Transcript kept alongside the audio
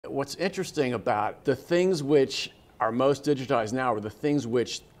what's interesting about the things which are most digitized now are the things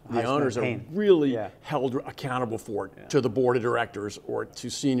which the owners are really held accountable for to the board of directors or to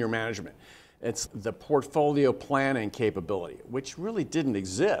senior management. It's the portfolio planning capability, which really didn't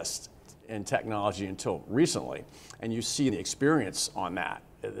exist in technology until recently. And you see the experience on that.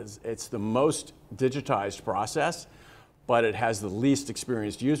 It's the most digitized process, but it has the least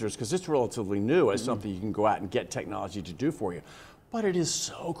experienced users because it's relatively new as something you can go out and get technology to do for you. But it is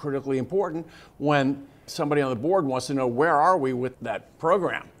so critically important when somebody on the board wants to know where are we with that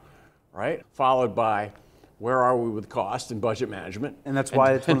program, right? Followed by where are we with cost and budget management. And that's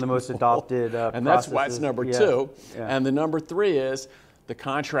why it's one of the most adopted and that's why it's number two. And the number three is the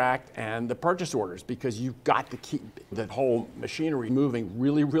contract and the purchase orders, because you've got to keep the whole machinery moving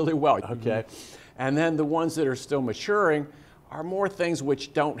really, really well, okay? And then the ones that are still maturing are more things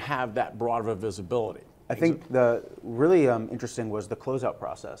which don't have that broad of a visibility. I think the really interesting was the closeout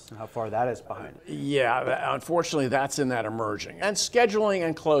process and how far that is behind. Yeah, unfortunately that's in that emerging. And scheduling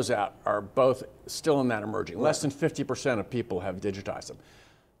and closeout are both still in that emerging. Less than 50% of people have digitized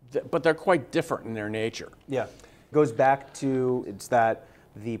them. But they're quite different in their nature. Yeah, it goes back to, it's that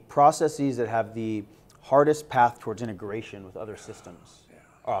the processes that have the hardest path towards integration with other systems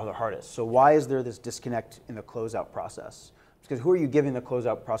are the hardest. So why is there this disconnect in the closeout process? Because who are you giving the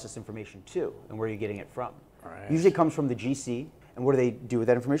closeout process information to, and where are you getting it from? Right. Usually it comes from the GC, and what do they do with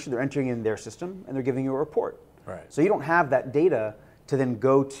that information? They're entering in their system, and they're giving you a report. Right. So you don't have that data to then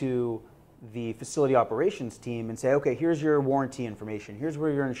go to the facility operations team and say, okay, here's your warranty information, here's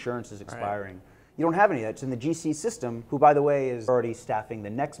where your insurance is expiring. Right. You don't have any of that. It's in the GC system, who, by the way, is already staffing the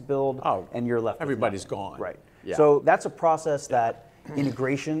next build, and you're left with everybody's nothing. gone. Right. Yeah. So that's a process that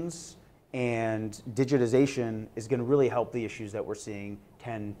integrations and digitization is going to really help the issues that we're seeing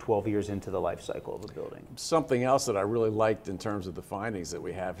 10, 12 years into the life cycle of a building. Something else that I really liked in terms of the findings that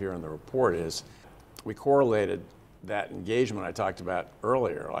we have here in the report is we correlated that engagement I talked about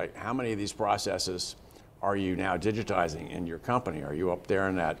earlier, like how many of these processes are you now digitizing in your company? Are you up there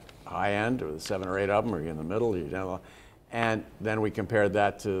in that high end, or the 7 or 8 of them? Are you in the middle? Are you down? And then we compared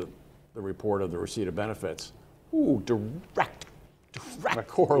that to the report of the receipt of benefits. Ooh, direct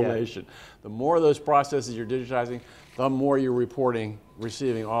correlation. Yeah. The more of those processes you're digitizing, the more you're reporting,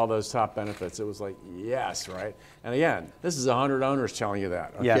 receiving all those top benefits. It was like, yes, right? And again, this is 100 owners telling you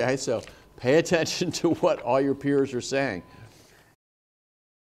that, okay? Yeah. So pay attention to what all your peers are saying.